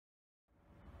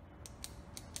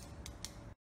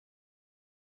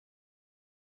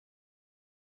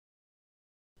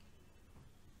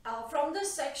From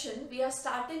this section, we are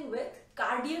starting with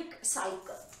cardiac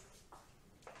cycle.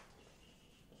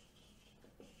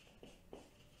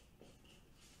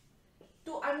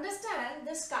 To understand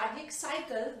this cardiac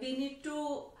cycle, we need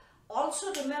to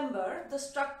also remember the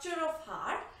structure of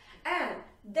heart, and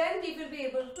then we will be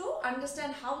able to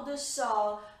understand how this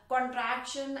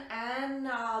contraction and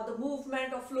the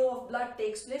movement or flow of blood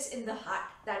takes place in the heart.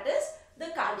 That is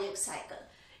the cardiac cycle.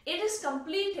 It is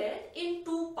completed in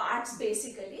two parts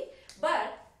basically,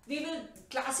 but we will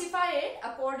classify it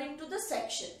according to the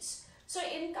sections. So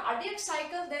in cardiac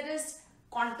cycle, there is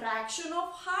contraction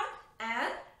of heart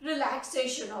and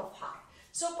relaxation of heart.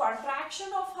 So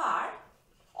contraction of heart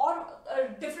or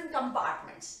different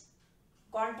compartments.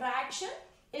 Contraction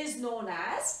is known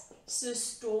as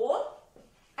systole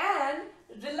and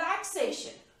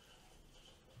relaxation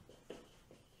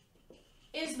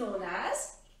is known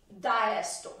as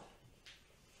diastole.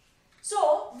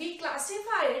 So we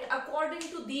classify it according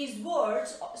to these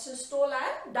words, systole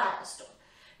and diastole.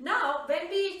 Now when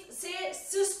we say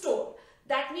systole,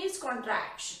 that means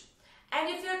contraction. And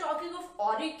if we are talking of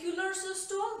auricular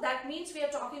systole, that means we are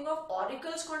talking of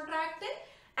auricles contracting.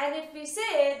 And if we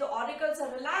say the auricles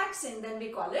are relaxing, then we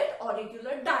call it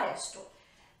auricular diastole.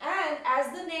 And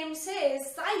as the name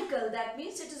says, cycle, that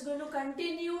means it is going to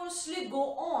continuously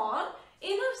go on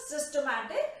in a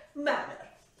systematic manner.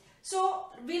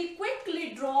 So we'll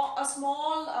quickly draw a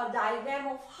small diagram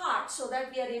of heart so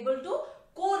that we are able to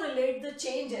correlate the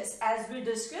changes as we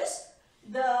discuss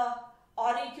the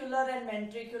auricular and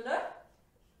ventricular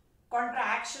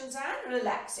contractions and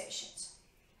relaxations.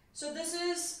 So this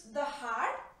is the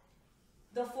heart,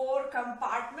 the four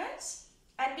compartments,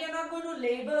 and we are not going to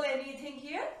label anything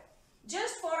here.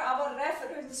 Just for our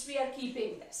reference, we are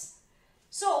keeping this.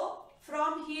 So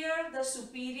from here, the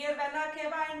superior vena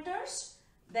cava enters,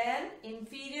 then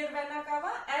inferior vena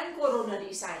cava and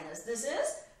coronary sinus. This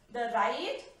is the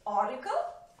right auricle.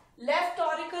 Left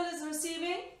auricle is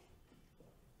receiving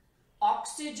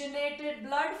oxygenated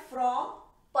blood from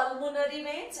pulmonary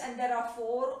veins, and there are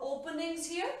four openings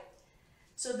here.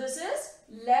 So this is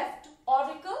left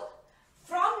auricle.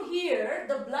 From here,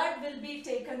 the blood will be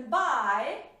taken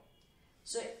by,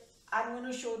 so I'm going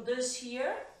to show this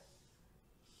here,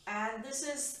 and this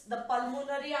is the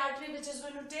pulmonary artery which is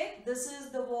going to take. This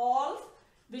is the valve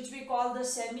which we call the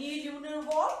semilunar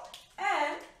valve,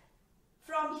 and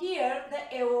from here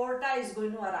the aorta is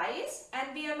going to arise,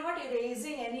 and we are not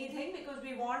erasing anything because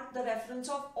we want the reference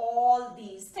of all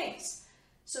these things.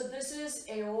 So this is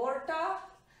aorta,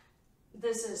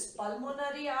 this is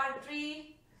pulmonary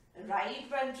artery, right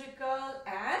ventricle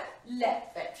and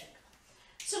left ventricle.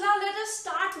 So now let us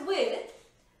start with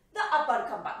the upper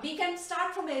compartment. We can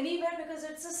start from anywhere because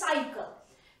it's a cycle,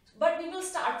 but we will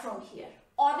start from here.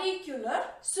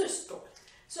 Auricular systole.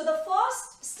 So the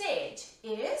first stage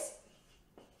is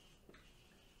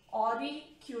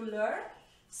auricular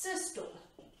systole.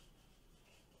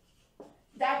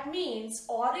 That means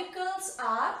auricles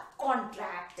are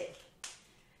contracting.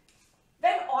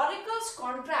 When auricles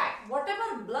contract,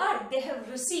 whatever blood they have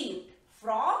received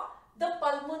from the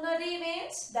pulmonary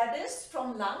veins, that is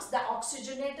from lungs, the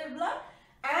oxygenated blood,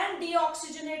 and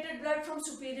deoxygenated blood from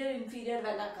superior inferior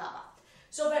vena cava.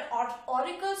 So when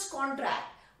auricles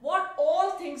contract, what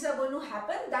all things are going to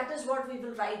happen, that is what we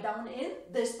will write down in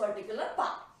this particular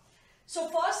part. So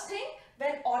first thing,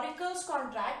 when auricles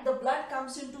contract, the blood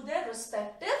comes into their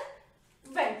respective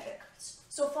ventricles.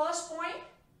 So first point,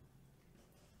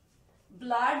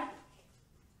 blood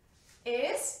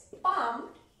is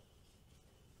pumped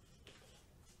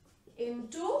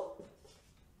into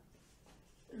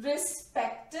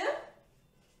respective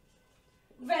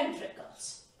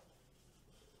ventricles.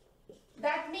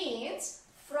 That means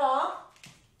from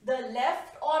the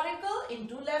left auricle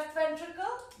into left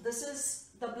ventricle, this is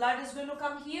the blood is going to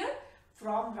come here.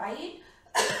 From right,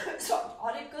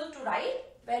 auricle to right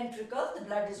ventricle, the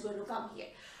blood is going to come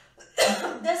here.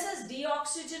 This is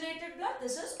deoxygenated blood,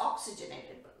 this is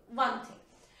oxygenated blood. One thing.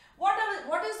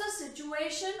 What is the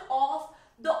situation of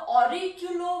the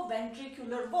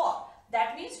auriculo-ventricular valve?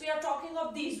 That means we are talking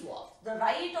of these valves. The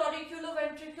right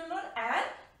auriculo-ventricular and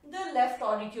the left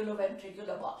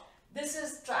auriculo-ventricular valve. This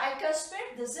is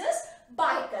tricuspid, this is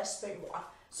bicuspid valve.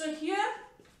 So here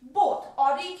both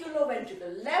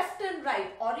auriculo-ventricular, left and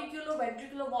right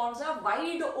auriculo-ventricular valves are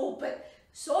wide open,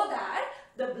 so that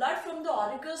the blood from the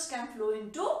auricles can flow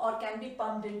into or can be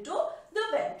pumped into the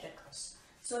ventricles.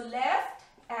 So left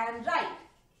and right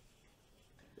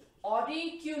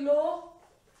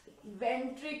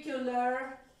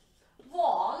auriculo-ventricular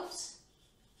valves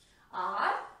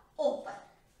are open.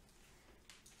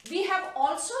 We have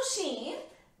also seen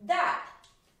that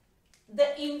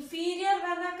the inferior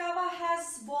vena cava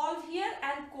has valve here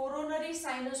and coronary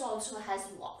sinus also has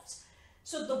valves.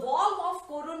 So the valve of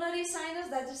coronary sinus,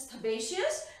 that is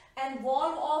sebaceous, and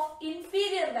valve of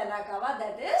inferior vena cava,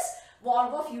 that is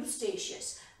valve of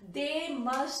eustachius. They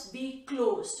must be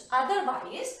closed.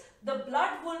 Otherwise, the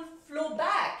blood will flow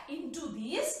back into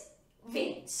these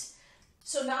veins.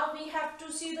 So now we have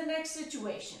to see the next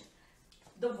situation.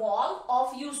 The valve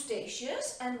of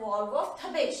eustachius and valve of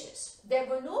sebaceous, they are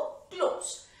going to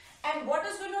close. And what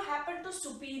is going to happen to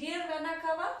superior vena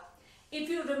cava? If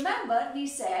you remember, we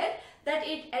said that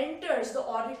it enters the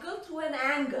auricle through an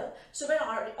angle. So when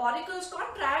auricles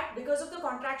contract, because of the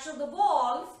contraction of the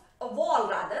wall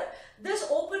rather, this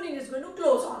opening is going to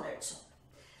close on its own.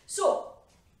 So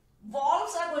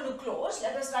valves are going to close.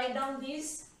 Let us write down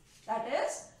these. That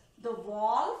is the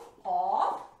valve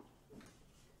of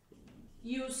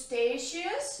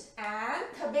eustachius and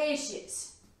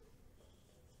sebaceous.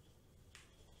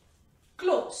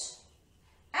 Close.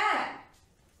 And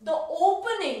the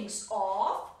openings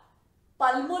of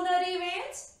pulmonary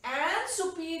veins and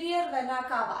superior vena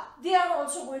cava, they are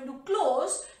also going to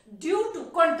close due to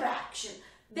contraction.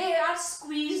 They are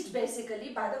squeezed basically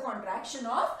by the contraction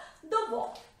of the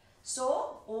valve.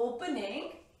 So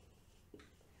opening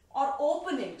or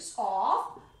openings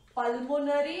of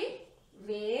pulmonary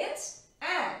veins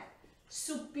and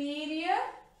superior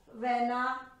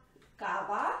vena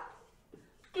cava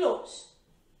close,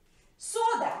 so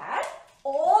that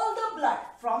all the blood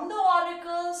from the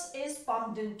auricles is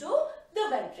pumped into the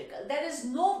ventricle. There is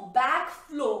no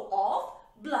backflow of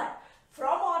blood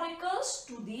from auricles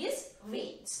to these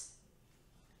veins.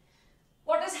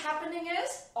 What is happening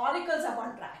is auricles are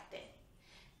contracting.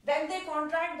 When they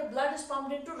contract, the blood is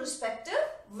pumped into respective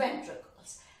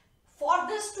ventricles. For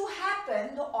this to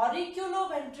happen, the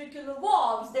auriculo-ventricular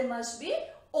valves, they must be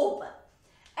open.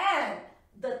 And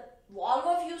the valve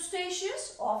of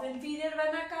eustachius of inferior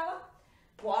vena cava,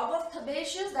 valve of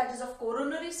sebaceous, that is of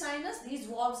coronary sinus, these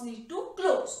valves need to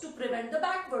close to prevent the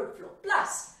backward flow.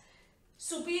 Plus,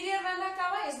 superior vena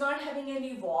cava is not having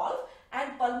any valve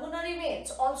and pulmonary veins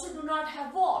also do not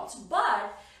have valves,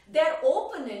 but their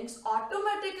openings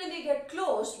automatically get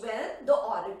closed when the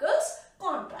auricles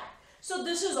contract. So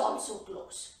this is also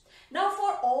closed. Now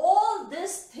for all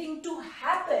this thing to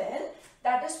happen,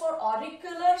 that is for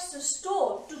auricular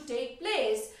systole to take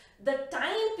place, the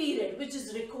time period which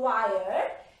is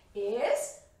required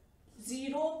is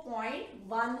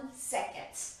 0.1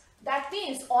 seconds. That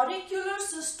means auricular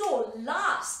systole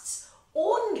lasts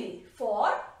only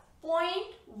for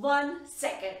 0.1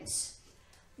 seconds.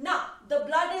 Now the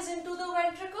blood is into the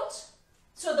ventricles.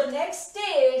 So the next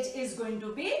stage is going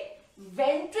to be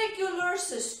ventricular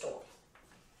systole.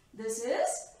 This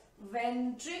is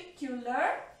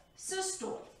ventricular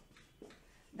systole.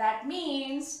 That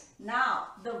means now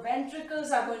the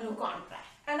ventricles are going to contract.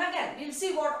 And again, we'll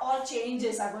see what all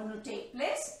changes are going to take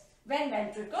place when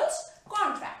ventricles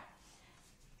contract.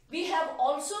 We have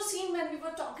also seen when we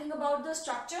were talking about the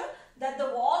structure that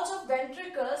the walls of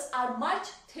ventricles are much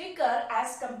thicker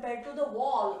as compared to the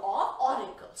wall of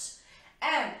auricles.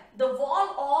 And the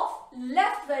wall of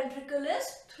left ventricle is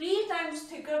 3 times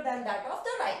thicker than that of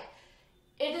the right.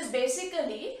 It is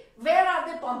basically, where are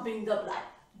they pumping the blood?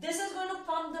 This is going to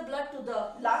pump the blood to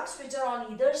the lungs which are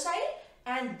on either side,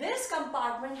 and this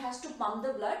compartment has to pump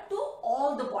the blood to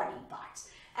all the body parts,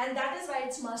 and that is why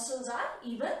its muscles are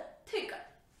even thicker.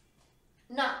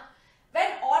 Now,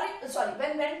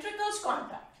 when ventricles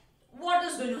contract, what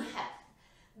is going to happen?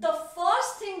 The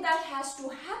first thing that has to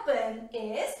happen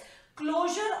is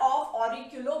closure of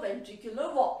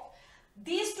auriculo-ventricular valve.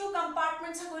 These 2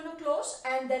 compartments are going to close,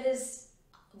 and there is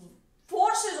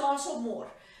force is also more.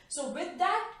 So with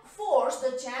that force,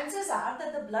 the chances are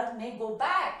that the blood may go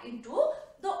back into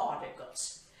the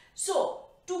auricles. So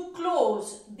to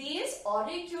close these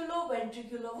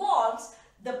auriculo-ventricular valves,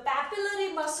 the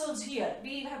papillary muscles here,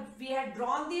 we had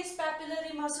drawn these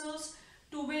papillary muscles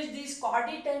to which these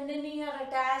chordae tendineae are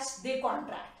attached, they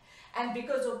contract. And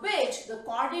because of which the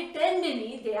chordae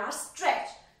tendineae, they are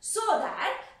stretched so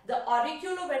that the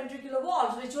auriculo-ventricular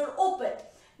valves which were open.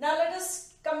 Now let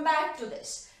us come back to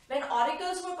this. When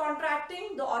auricles were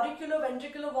contracting, the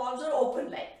auriculo-ventricular valves are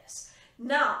open like this.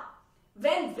 Now,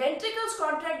 when ventricles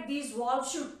contract, these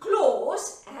valves should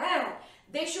close and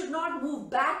they should not move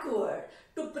backward.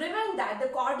 To prevent that, the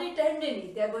chordae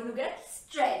tendineae, they are going to get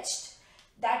stretched.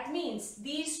 That means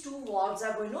these 2 valves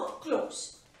are going to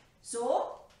close.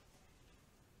 So,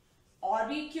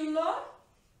 auricular,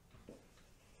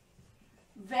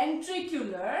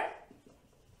 ventricular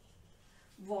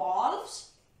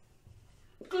valves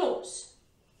close.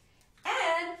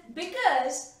 And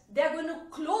because they are going to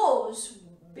close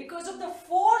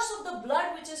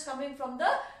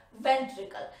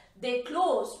they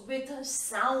close with a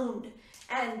sound,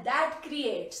 and that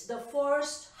creates the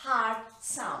first heart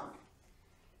sound.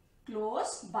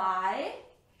 Close by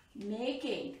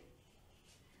making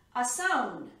a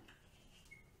sound.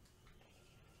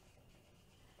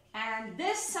 And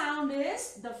this sound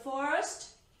is the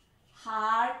first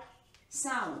heart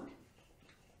sound.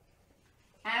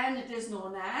 And it is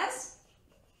known as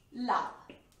lub.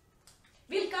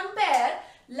 We'll compare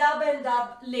lub and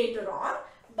dub later on,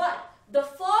 but the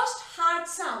first heart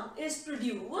sound is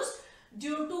produced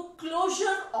due to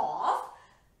closure of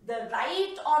the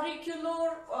right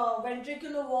auricular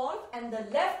ventricular valve and the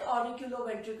left auricular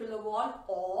ventricular valve,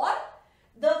 or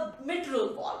the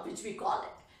mitral valve, which we call it.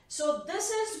 So this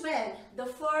is when the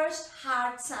first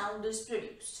heart sound is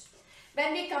produced.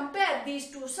 When we compare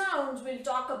these two sounds, we'll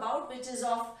talk about which is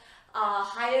of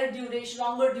higher duration,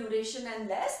 longer duration and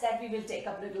less, that we will take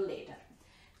up a little later.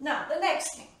 Now the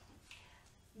next thing,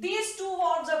 these two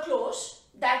valves are closed.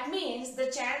 That means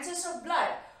the chances of blood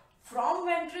from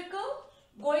ventricle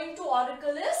going to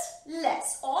auricle is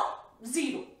less or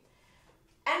 0,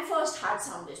 and first heart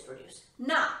sound is produced.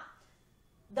 Now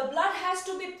the blood has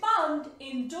to be pumped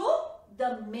into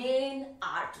the main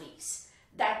arteries.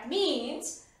 That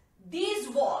means these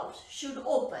valves should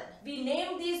open. We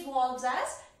name these valves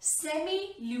as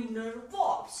semilunar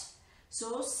valves.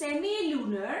 So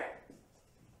semilunar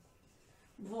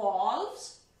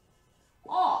valves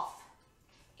of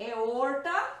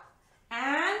aorta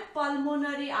and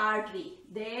pulmonary artery,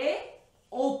 they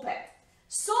open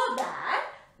so that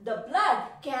the blood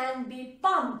can be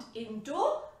pumped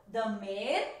into the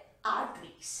main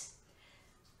arteries.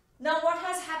 Now what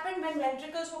has happened when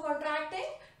ventricles were contracting?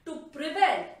 To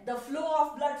prevent the flow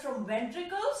of blood from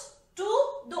ventricles to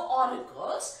the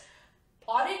auricles,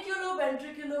 auricular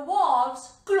ventricular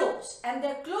valves close, and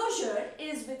their closure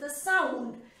is with a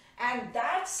sound, and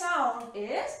that sound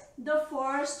is the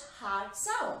first heart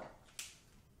sound.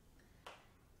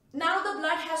 Now the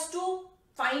blood has to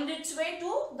find its way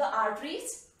to the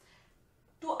arteries.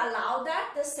 To allow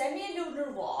that, the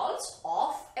semilunar valves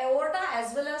of aorta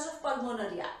as well as of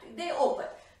pulmonary artery, they open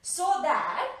so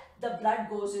that the blood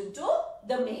goes into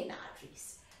the main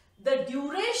arteries. The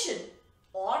duration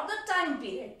or the time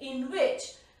period in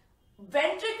which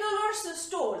ventricular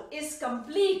systole is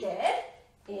completed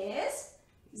is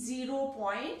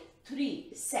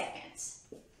 0.3 seconds.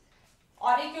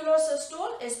 Auricular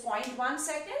systole is 0.1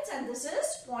 seconds and this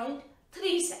is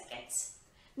 0.3 seconds.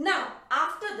 Now,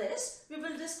 after this, we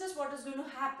will discuss what is going to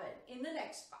happen in the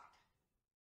next part.